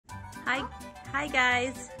Hi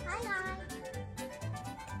guys. Hi guys.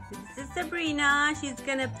 This is Sabrina. She's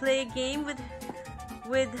gonna play a game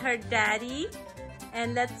with her daddy,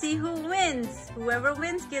 and let's see who wins. Whoever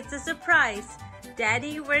wins gets a surprise.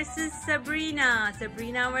 Daddy versus Sabrina.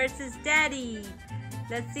 Sabrina versus Daddy.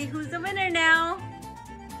 Let's see who's the winner now.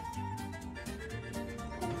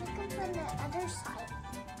 Can we come from the other side?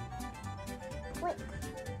 Wait.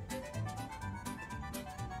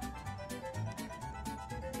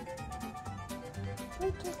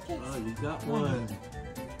 Oh, you got one.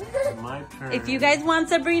 My turn. If you guys want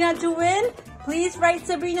Sabrina to win, please write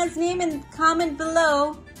Sabrina's name and comment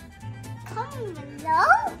below. Comment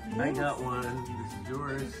below? I got one. This is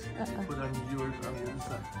yours. Put on yours on the other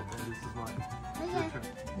side. And this is mine. Okay. Your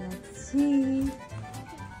turn. Let's see.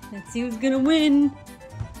 Let's see who's gonna win.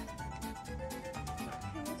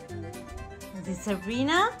 Is it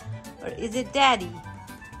Sabrina or is it Daddy?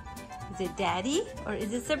 Is it Daddy or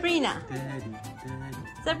is it Sabrina? Daddy.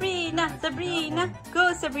 Sabrina.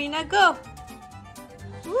 Go, Sabrina, go.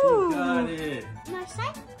 You got it. North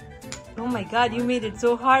side? Oh my God, you made it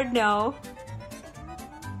so hard now.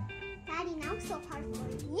 Daddy, now it's so hard for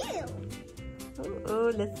you.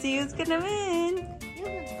 Oh, let's see who's gonna win. You're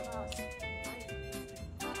gonna close.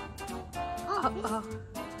 Oh. Come on.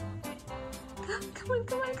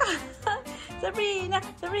 Sabrina.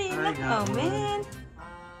 I got Oh one. man.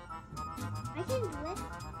 I can do it.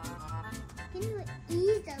 I can do it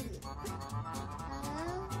easily.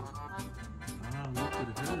 Wow, look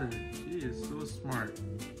at her. She is so smart.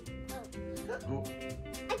 Oh,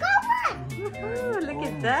 I got one! Ooh, look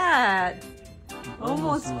at that.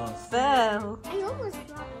 Almost lost. fell. I almost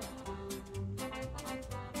dropped it.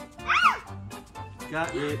 Ah!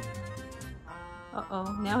 Got it.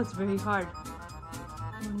 Uh-oh, now it's very hard.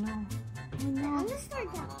 Oh no. I'm gonna start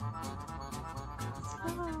down.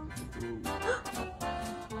 Slow.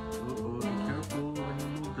 Oh, be careful when you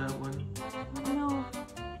move that one. Oh no.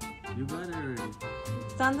 You got it already.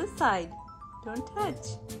 It's on this side. Don't touch.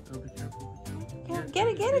 Oh, be careful. Get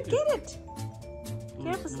it. Go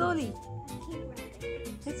Careful, slow. slowly.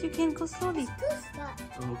 Yes, you can. Go slowly. It's too stuck.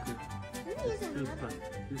 Oh, okay. Let me use Too another. stuck.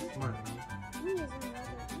 Too smart. Let me use another.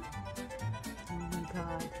 Oh my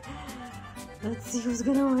God. Let's see who's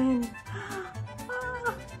gonna win. Ah,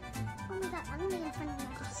 Oh my god, I'm gonna get funny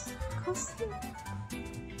now. go slow.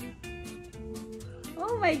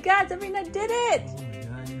 Oh my God, Sabrina did it. Oh my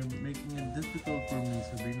God, you're making it difficult for me,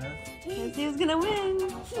 Sabrina. Let's see who's gonna win.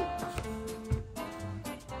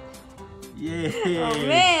 Yay! Oh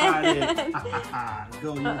man. Got it. Go,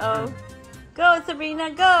 you Uh-oh. turn. Go, Sabrina,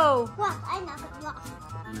 go. Block, I'm not gonna block.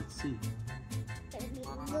 Let's see. Gonna be the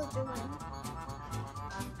loser one.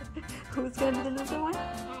 Who's gonna be the loser one?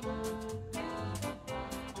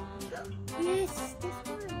 Yes, this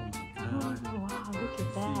one. God. Oh, wow, look at She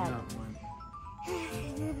that. got one.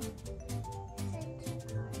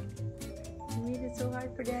 You made it so hard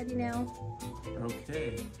for Daddy now.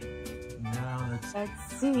 Okay. Now Let's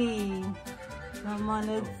see. Come on,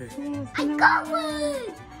 let's Okay. see who's I gonna got win.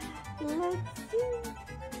 one! Let's see.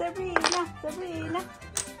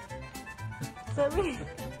 Sabrina.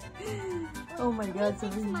 Oh my God, Let me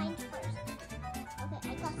fix Sabrina. mine first. Okay,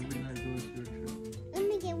 I got some. Sabrina, go with your turn. Let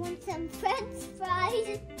me get some French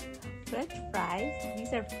fries. French fries?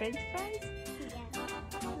 These are French fries? Yeah.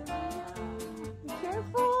 Be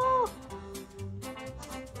careful.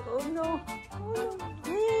 Oh no.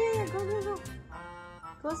 Yeah. Go.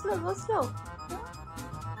 Go slow. Go slow. Oh.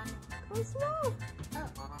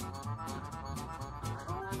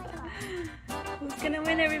 Oh my god. Who's gonna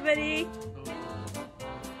win, everybody?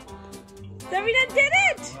 Sabrina did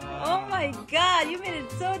it! Oh my God, you made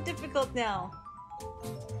it so difficult now.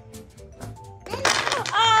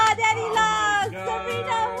 Ah, Daddy lost! God.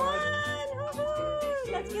 Sabrina won!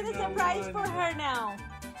 Woohoo! Let's get a surprise for her now.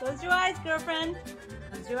 Close your eyes, girlfriend.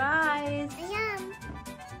 Close your eyes. I am.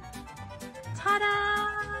 Ta-da!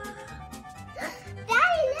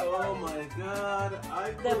 Daddy, look. Oh my God!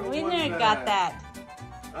 I The could've winner won got that.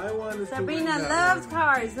 I wanted Sabrina to win that loves one.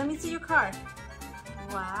 cars. Let me see your car.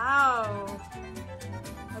 Wow.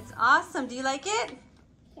 That's awesome. Do you like it?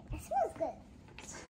 Yeah, it smells good.